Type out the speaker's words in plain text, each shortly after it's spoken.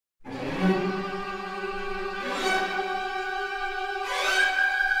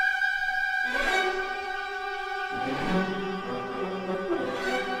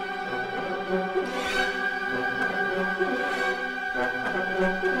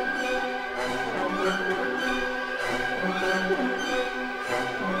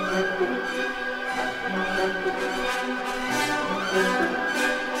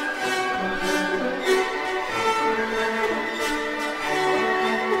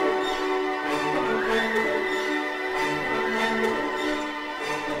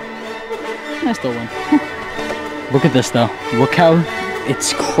I still win. Look at this though. Look how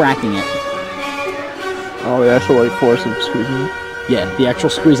it's cracking it. Oh, the actual like force of squeezing it? Yeah, the actual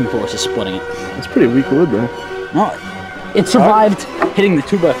squeezing force is splitting it. It's pretty weak wood though. No, it survived hitting the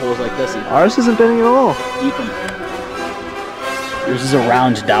 2x4s like this. Ethan. Ours isn't bending at all. Ethan. Yours is a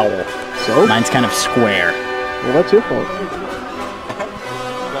round dowel. So? Mine's kind of square. Well, that's your fault.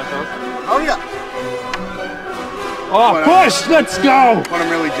 Oh yeah. Oh, push! Let's go! But I'm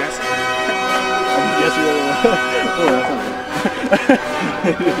really guessing.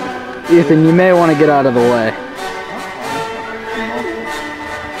 Ethan, you may want to get out of the way.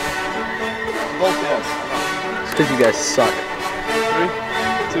 Both yes. It's because you guys suck.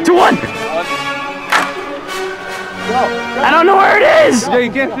 3, 2, 2, 1! Go. I don't know where it is! Yeah,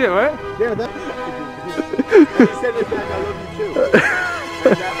 you can't see it, right? Yeah, that. You said it back, I love you too.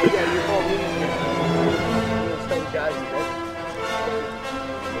 Yeah, you called me.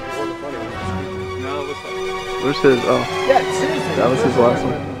 Where's his? Oh. Yeah, seriously. That was his last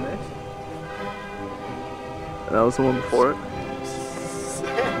one. And that was the one before it.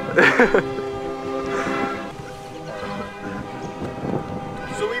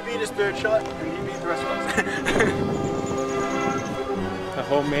 So we beat his third shot, and he beat the rest of us. A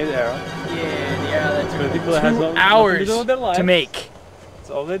homemade arrow. Yeah, that's For the people that has 2 hours to make. That's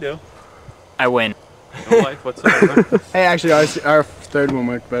all they do. I win. No life whatsoever. Hey, actually, our third one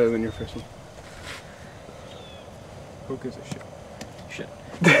went better than your first one. Who gives a shit? Shit.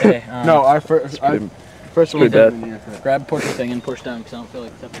 Okay, No, our first one was pretty better bad. than your first. grab push the thing and push down because I don't feel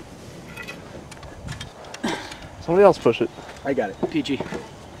like stepping. Somebody else push it. I got it. Peachy.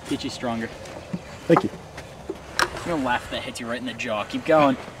 Peachy's stronger. Thank you. You're gonna laugh if that hits you right in the jaw. Keep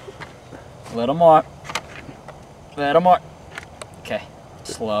going. A little more. A little more. Okay.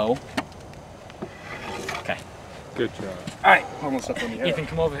 Slow. Okay. Good job. Alright. Almost up on the Ethan,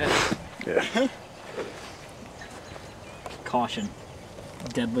 come over here. Yeah. Caution.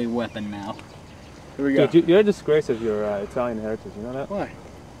 Deadly weapon now. Here we go. Dude, you're a disgrace of your Italian heritage, you know that? Why?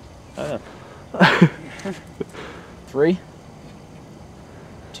 I know. 3,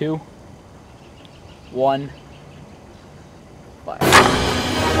 2, 1. Fire.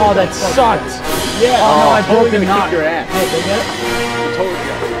 Oh, that sucked! Yeah. Oh, no, I broke the knot. Kick your ass. Hey, they get it? You totally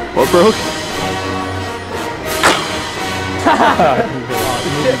got it. What broke?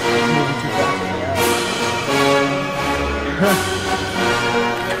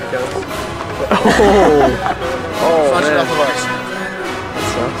 Oh, Such man. enough of ours. That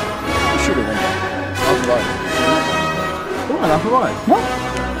sucks. Shoot it one day. Off of ours. Come on, off of ours. No.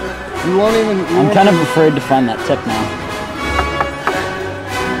 You won't even. I'm kind of afraid to find that tip now.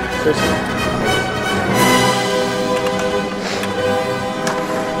 Seriously.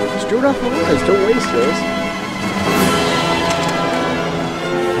 Just do it off of ours. Don't waste yours.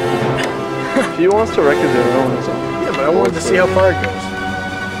 If he wants to wreck his own, it's Yeah, but I wanted to see how far it goes.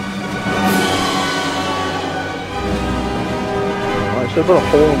 I should put a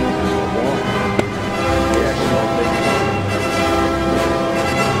hole in the wall. Yeah,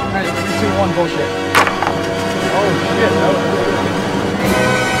 Alright, 3, 2, 1, bullshit. Oh shit, that was good.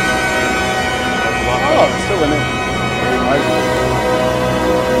 Oh, it's still in it.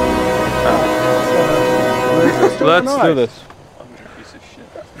 Let's do this. Piece of shit.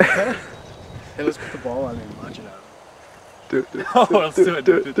 Hey, let's put the ball on it and launch it out. Do it. Oh, let's do it.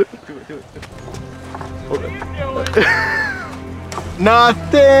 Do it.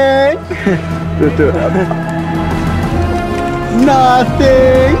 Nothing! Do it.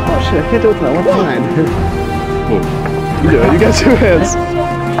 Nothing! Oh shit, I can't do it with that one hand. You do it, you got 2 hands.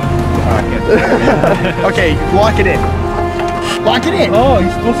 Okay, lock it in. Lock it in! Oh,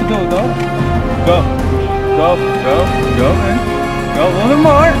 you're supposed to go, though. Go, man. Go a little bit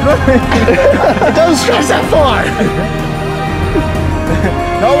more. It doesn't stretch that far!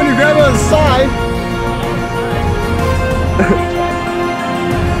 Not when you grab it on the side.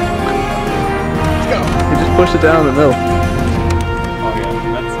 Let's go. You just push it down in the middle. Oh, yeah,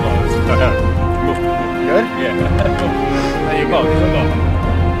 that's move. Good? Yeah. There you Go.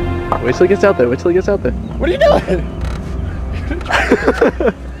 Wait till it gets out there, wait till it gets out there. What are you doing?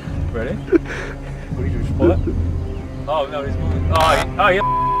 Ready? What do you do? Just pull it? Oh, no, he's moving. Oh,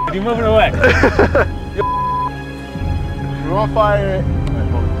 you're moving away. We won't fire it.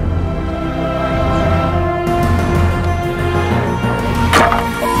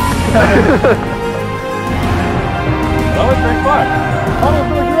 Oh, it's very far. Oh,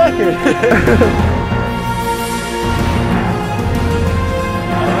 for the record.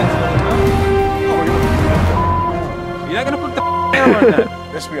 You're not gonna put the camera on that.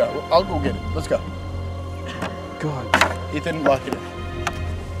 Yes, we are. I'll go get it. Let's go. God. Ethan, lock it in.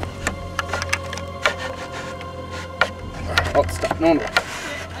 Oh, stop. No.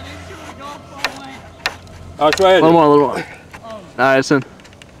 Oh, it's right. A little more. Nice. And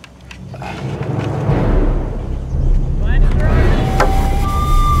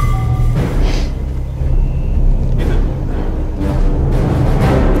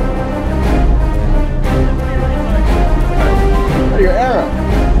Your arrow.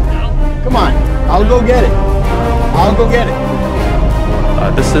 Come on. I'll go get it. I'll go get it.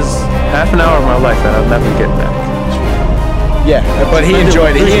 This is half an hour of my life that I'll never get back. Yeah, but he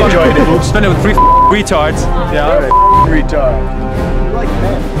enjoyed it. He enjoyed it. We'll spend it with 3 retards. Yeah, all right. Retard. You like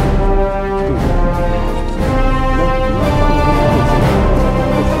that?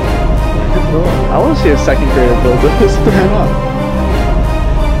 I want to see a second grader build this.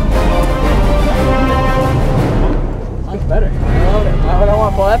 Sounds better. I don't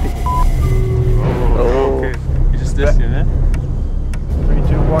want Flappy. Oh. Okay. You just dissed him, man. 3,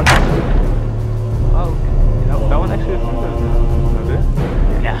 2, 1. Oh, that one actually was good.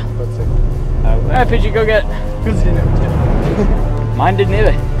 Yeah. Alright, Pidgey, go get it. Mine didn't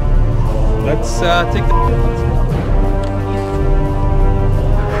either. Let's take the.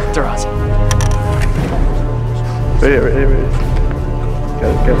 Taurasi. Right here.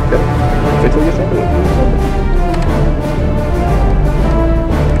 Got it. Wait till you get something.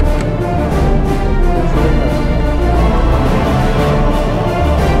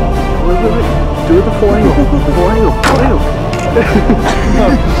 Wait. Do it the full angle.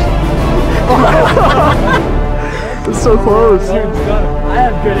 It's so close. I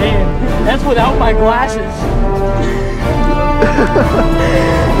have good aim. That's without my glasses.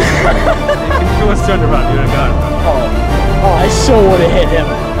 If he was turned around, you'd have got it. Oh, I so would have hit him.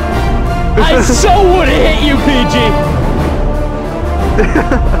 I so would have hit you, PG.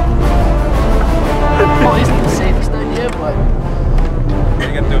 Probably isn't the safest idea, but What are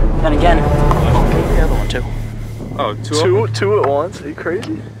you gonna do? then again. The other one too. Oh, Two at once? Are you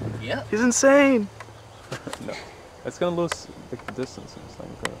crazy? Yeah. He's insane. No. It's gonna lose the distance. It's not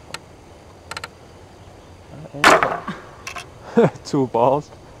good. 2 balls.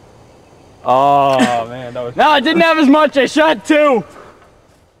 Oh man, that was. No, I didn't have as much. I shot 2.